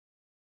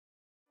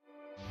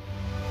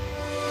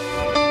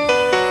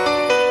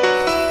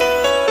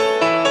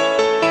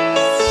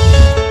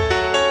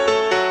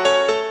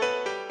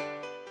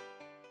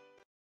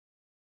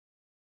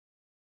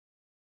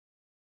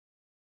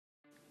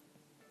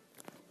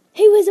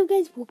up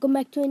guys, welcome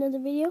back to another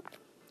video.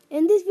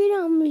 In this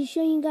video I'm going to be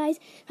showing you guys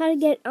how to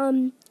get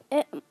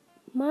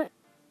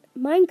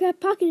Minecraft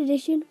Pocket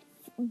Edition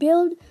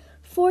build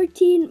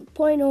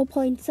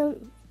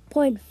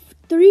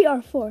 14.0.3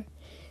 or 4.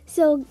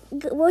 So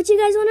what you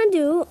guys want to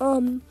do,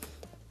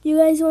 you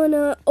guys want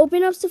to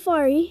open up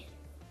Safari,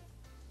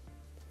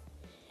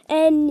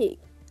 and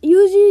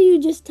usually you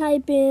just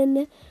type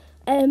in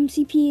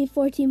MCPE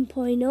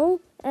 0.14.0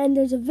 and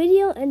there's a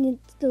video and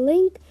it's the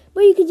link.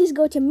 But you can just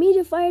go to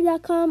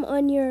mediafire.com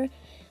on your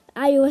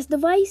iOS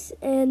device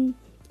and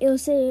it'll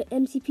say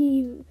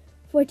MCPE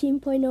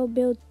 14.0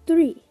 build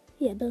 3.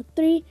 Yeah, build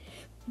 3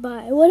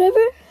 by whatever.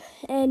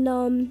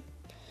 And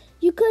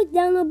you click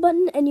download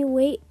button and you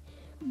wait.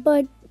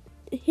 But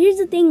here's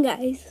the thing,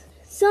 guys.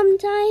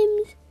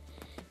 Sometimes,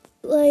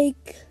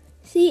 like,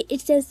 see,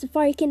 it says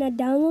Safari cannot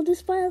download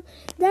this file.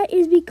 That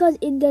is because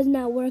it does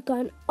not work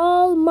on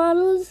all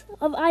models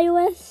of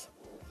iOS.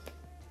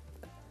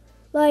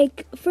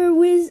 Like for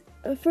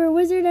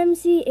Wizard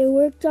MC, it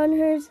worked on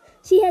hers.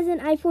 She has an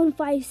iPhone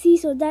 5C,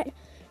 so that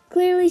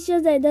clearly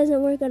shows that it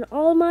doesn't work on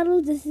all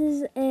models. This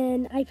is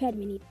an iPad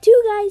mini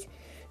 2, guys.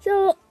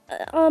 So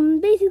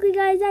basically,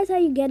 guys, that's how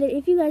you get it.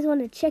 If you guys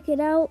want to check it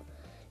out,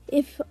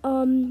 if you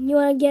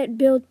want to get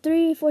build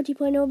 3,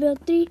 14.0 build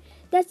 3,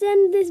 that's the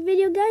end of this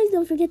video, guys.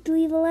 Don't forget to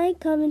leave a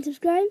like, comment,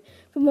 subscribe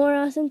for more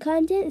awesome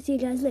content. See you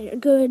guys later.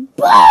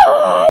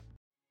 Goodbye.